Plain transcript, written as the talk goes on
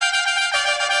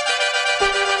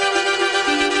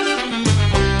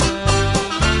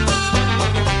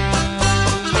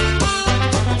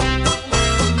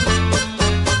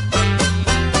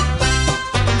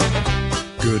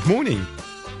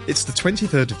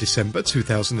23rd of December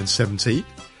 2017.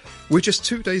 We're just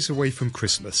 2 days away from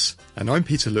Christmas, and I'm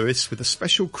Peter Lewis with a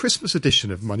special Christmas edition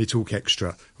of Money Talk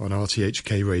Extra on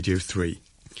RTHK Radio 3.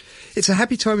 It's a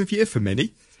happy time of year for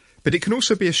many, but it can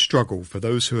also be a struggle for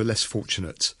those who are less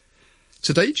fortunate.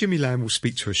 Today, Jimmy Lamb will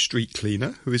speak to a street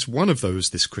cleaner who is one of those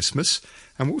this Christmas,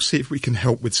 and we'll see if we can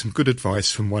help with some good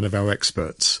advice from one of our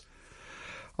experts.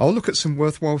 I'll look at some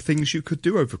worthwhile things you could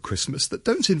do over Christmas that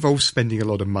don't involve spending a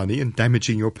lot of money and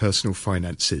damaging your personal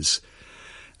finances.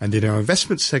 And in our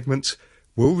investment segment,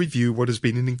 we'll review what has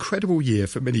been an incredible year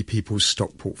for many people's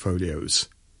stock portfolios.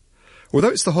 Although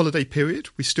it's the holiday period,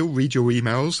 we still read your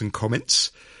emails and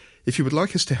comments. If you would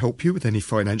like us to help you with any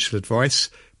financial advice,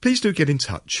 please do get in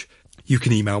touch. You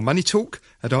can email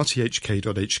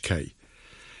moneytalk@rthk.hk.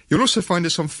 You'll also find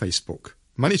us on Facebook,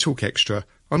 Money Talk Extra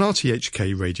on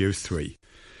RTHK Radio 3.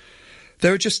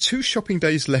 There are just 2 shopping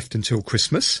days left until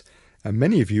Christmas, and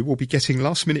many of you will be getting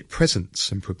last-minute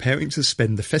presents and preparing to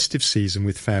spend the festive season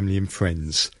with family and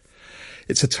friends.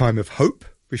 It's a time of hope,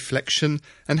 reflection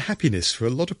and happiness for a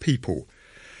lot of people.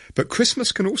 But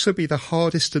Christmas can also be the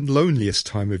hardest and loneliest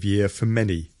time of year for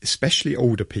many, especially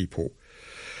older people.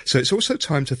 So it's also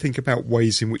time to think about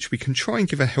ways in which we can try and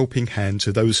give a helping hand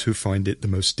to those who find it the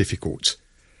most difficult.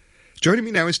 Joining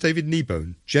me now is David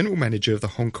Kneebone, General Manager of the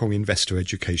Hong Kong Investor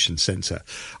Education Centre.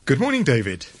 Good morning,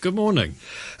 David. Good morning.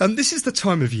 This is the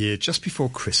time of year just before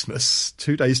Christmas,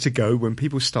 2 days to go, when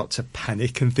people start to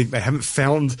panic and think they haven't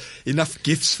found enough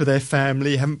gifts for their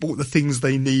family, haven't bought the things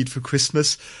they need for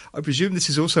Christmas. I presume this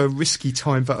is also a risky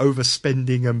time for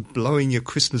overspending and blowing your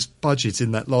Christmas budget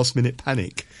in that last-minute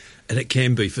panic. And it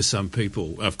can be for some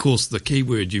people. Of course, the key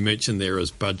word you mentioned there is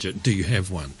budget. Do you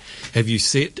have one? Have you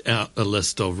set out a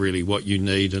list of really what you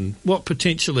need and what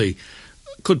potentially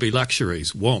could be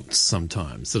luxuries, wants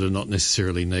sometimes, that are not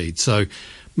necessarily needs? So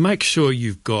make sure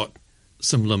you've got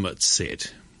some limits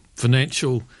set,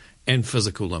 financial and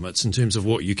physical limits in terms of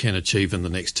what you can achieve in the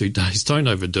next 2 days. Don't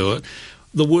overdo it.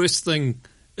 The worst thing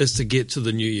is to get to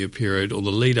the New Year period or the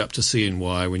lead up to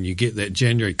CNY when you get that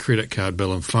January credit card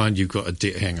bill and find you've got a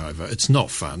debt hangover. It's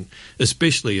not fun,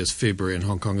 especially as February in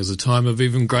Hong Kong is a time of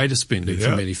even greater spending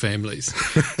for many families.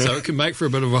 So it can make for a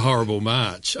bit of a horrible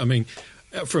March. I mean,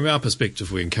 from our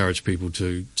perspective, we encourage people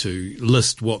to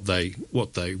list what they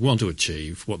want to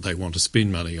achieve, what they want to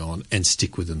spend money on, and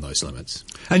stick within those limits.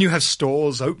 And you have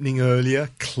stores opening earlier,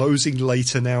 closing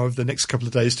later now over the next couple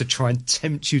of days to try and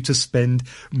tempt you to spend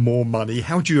more money.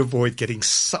 How do you avoid getting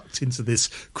sucked into this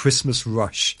Christmas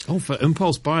rush? Oh, for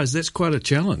impulse buyers, that's quite a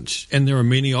challenge. And there are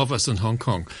many of us in Hong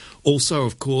Kong. Also,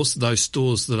 of course, those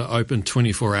stores that are open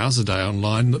 24 hours a day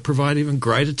online that provide even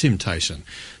greater temptation.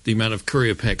 The amount of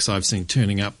courier packs I've seen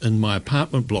turning up in my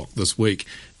apartment block this week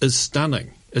is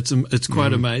stunning. It's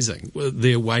quite amazing.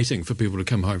 They're waiting for people to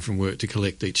come home from work to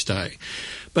collect each day.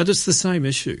 But it's the same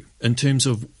issue in terms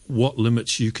of what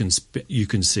limits you can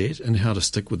set and how to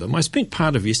stick with them. I spent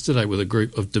part of yesterday with a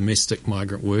group of domestic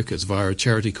migrant workers via a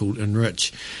charity called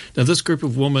Enrich. Now, this group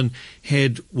of women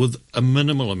had, with a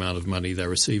minimal amount of money they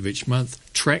receive each month,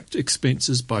 tracked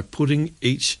expenses by putting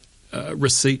each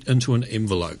receipt into an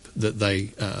envelope that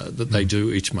they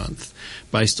do each month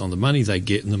based on the money they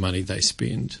get and the money they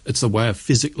spend. It's a way of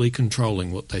physically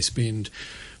controlling what they spend.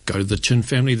 Go to the Chin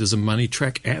family, there's a money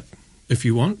track app if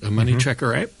you want, a money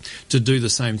tracker app to do the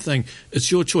same thing. It's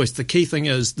your choice. The key thing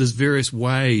is there's various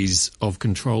ways of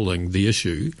controlling the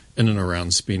issue in and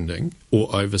around spending or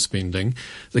overspending.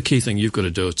 The key thing you've got to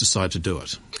do is decide to do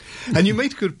it. And you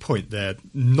made a good point there.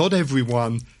 Not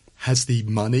everyone has the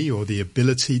money or the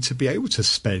ability to be able to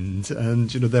spend.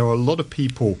 And, there are a lot of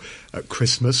people at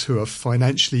Christmas who are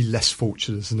financially less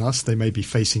fortunate than us. They may be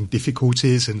facing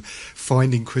difficulties and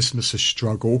finding Christmas a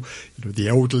struggle. The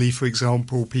elderly, for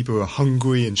example, people who are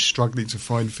hungry and struggling to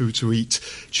find food to eat,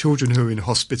 children who are in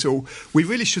hospital. We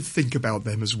really should think about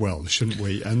them as well, shouldn't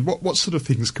we? And what sort of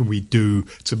things can we do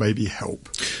to maybe help?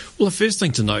 Well, the first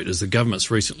thing to note is the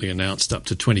government's recently announced up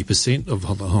to 20% of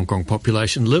the Hong Kong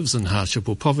population lives in hardship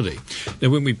or poverty. Now,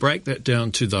 when we break that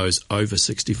down to those over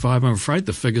 65, I'm afraid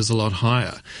the figure's a lot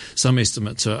higher. Some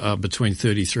estimates are between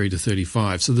 33 to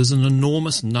 35. So there's an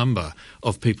enormous number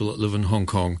of people that live in Hong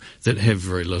Kong that have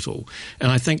very little.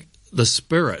 And I think the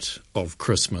spirit of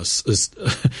Christmas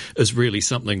is really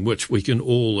something which we can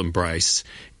all embrace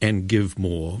and give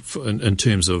more in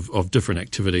terms of different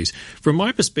activities. From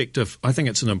my perspective, I think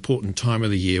it's an important time of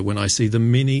the year when I see the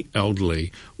many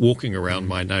elderly walking around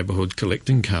my neighbourhood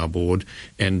collecting cardboard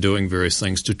and doing various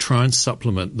things to try and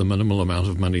supplement the minimal amount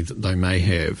of money that they may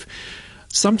have.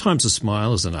 Sometimes a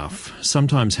smile is enough.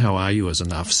 Sometimes how are you is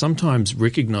enough. Sometimes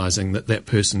recognising that that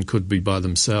person could be by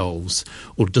themselves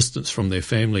or distance from their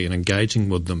family and engaging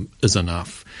with them is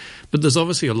enough. But there's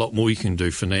obviously a lot more you can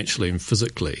do financially and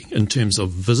physically in terms of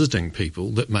visiting people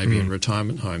that may be in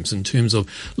retirement homes, in terms of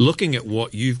looking at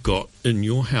what you've got in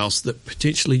your house that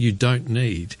potentially you don't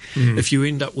need. If you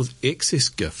end up with excess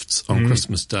gifts on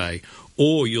Christmas Day,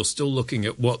 or you're still looking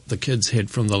at what the kids had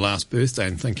from the last birthday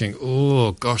and thinking,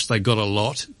 oh gosh, they got a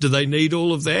lot. Do they need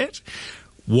all of that?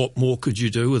 What more could you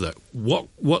do with it?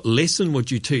 What lesson would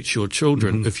you teach your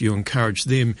children if you encourage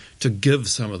them to give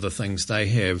some of the things they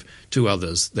have to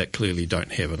others that clearly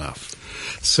don't have enough?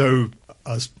 So,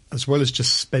 as well as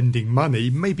just spending money,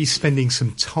 maybe spending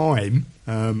some time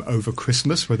over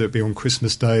Christmas, whether it be on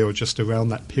Christmas Day or just around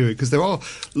that period, because there are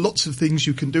lots of things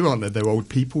you can do, aren't there? There are old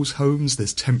people's homes,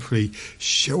 there's temporary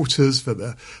shelters for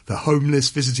the homeless,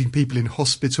 visiting people in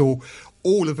hospital.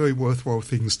 All are very worthwhile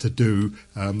things to do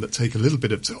that take a little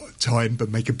bit of time but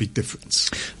make a big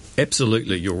difference.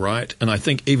 Absolutely, you're right. And I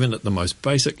think even at the most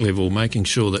basic level, making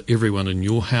sure that everyone in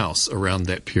your house around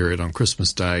that period on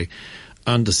Christmas Day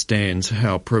understands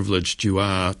how privileged you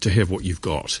are to have what you've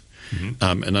got.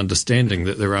 And understanding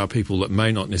that there are people that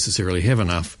may not necessarily have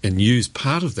enough and use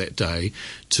part of that day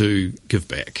to give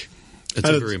back. It's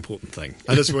a very important thing.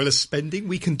 And as well as spending,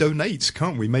 we can donate,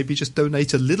 can't we? Maybe just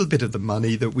donate a little bit of the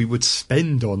money that we would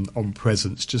spend on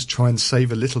presents. Just try and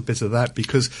save a little bit of that,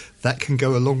 because that can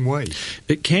go a long way.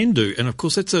 It can do. And of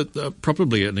course, that's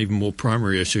probably an even more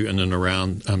primary issue in and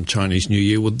around Chinese New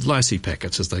Year with lassi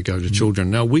packets as they go to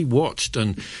children. Now, we watched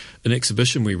an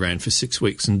exhibition we ran for 6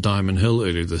 weeks in Diamond Hill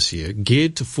earlier this year,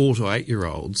 geared to 4 to 8 year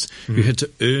olds who had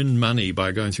to earn money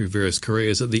by going through various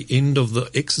careers. At the end of the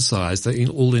exercise, they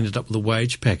all ended up with a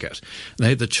wage packet. They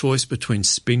had the choice between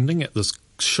spending at this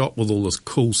shop with all this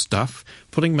cool stuff,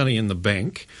 putting money in the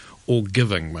bank, or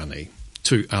giving money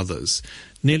to others.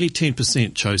 Nearly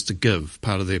 10% chose to give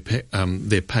part of their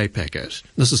pay packet.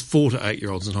 This is 4 to 8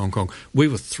 year olds in Hong Kong. We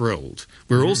were thrilled.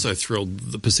 We were also thrilled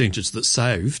the percentage that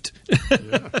saved.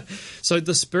 So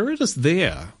the spirit is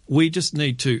there. We just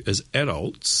need to, as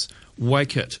adults,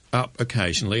 wake it up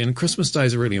occasionally. And Christmas Day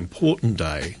is a really important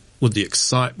day, with the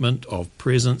excitement of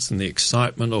presents and the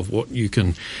excitement of what you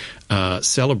can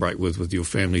celebrate with your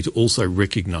family, to also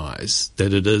recognise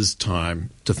that it is time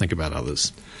to think about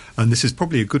others. And this is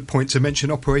probably a good point to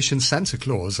mention Operation Santa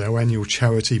Claus, our annual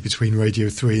charity between Radio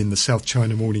 3 and the South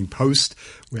China Morning Post.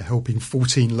 We're helping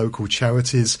 14 local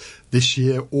charities this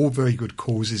year, all very good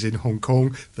causes in Hong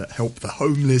Kong that help the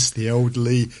homeless, the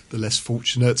elderly, the less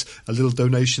fortunate. A little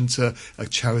donation to a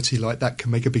charity like that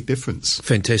can make a big difference.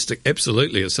 Fantastic.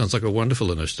 Absolutely. It sounds like a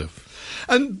wonderful initiative.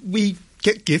 And we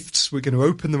get gifts. We're going to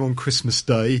open them on Christmas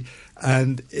Day.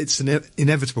 And it's an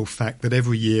inevitable fact that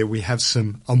every year we have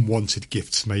some unwanted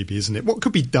gifts, maybe, isn't it? What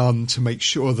could be done to make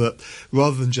sure that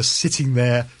rather than just sitting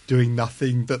there doing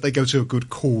nothing, that they go to a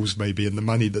good cause, maybe, and the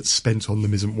money that's spent on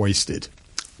them isn't wasted?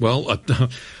 Well,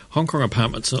 Hong Kong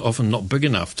apartments are often not big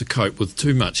enough to cope with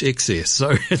too much excess,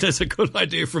 so it's a good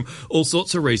idea from all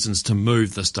sorts of reasons to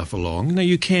move the stuff along. Now,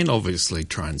 you can obviously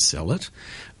try and sell it,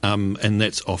 and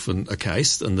that's often a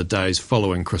case in the days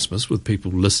following Christmas with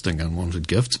people listing unwanted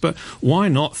gifts, but why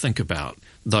not think about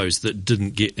those that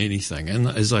didn't get anything? And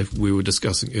as we were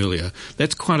discussing earlier,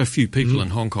 that's quite a few people in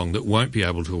Hong Kong that won't be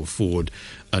able to afford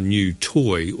a new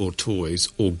toy or toys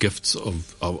or gifts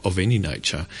of any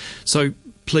nature. So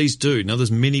please do. Now,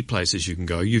 there's many places you can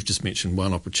go. You've just mentioned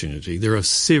one opportunity. There are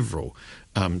several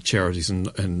charities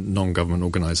and non-government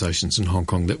organisations in Hong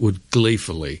Kong that would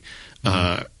gleefully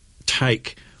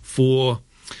take for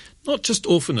not just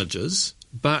orphanages,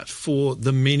 but for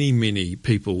the many, many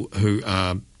people who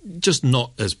are just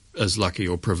not as lucky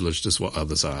or privileged as what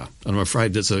others are. And I'm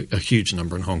afraid there's a huge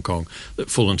number in Hong Kong that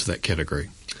fall into that category.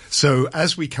 So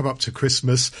as we come up to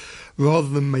Christmas, rather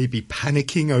than maybe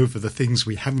panicking over the things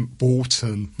we haven't bought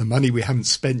and the money we haven't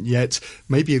spent yet,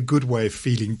 maybe a good way of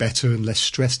feeling better and less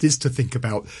stressed is to think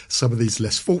about some of these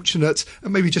less fortunate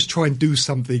and maybe just try and do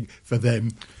something for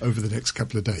them over the next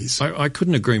couple of days. I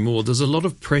couldn't agree more. There's a lot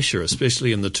of pressure,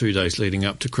 especially in the 2 days leading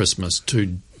up to Christmas,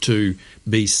 to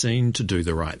be seen to do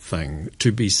the right thing,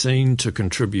 to be seen to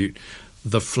contribute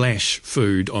the flash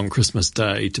food on Christmas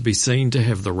Day, to be seen to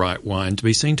have the right wine, to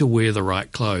be seen to wear the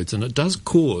right clothes. And it does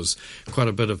cause quite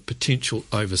a bit of potential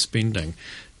overspending.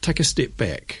 Take a step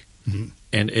back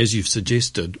and, as you've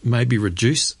suggested, maybe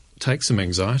take some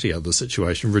anxiety out of the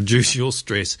situation, reduce your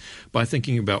stress by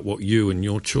thinking about what you and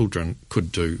your children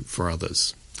could do for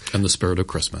others in the spirit of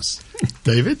Christmas.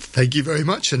 David, thank you very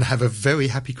much and have a very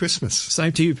happy Christmas.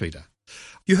 Same to you, Peter.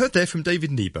 You heard there from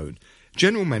David Kneebone,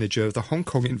 General Manager of the Hong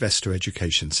Kong Investor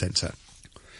Education Centre.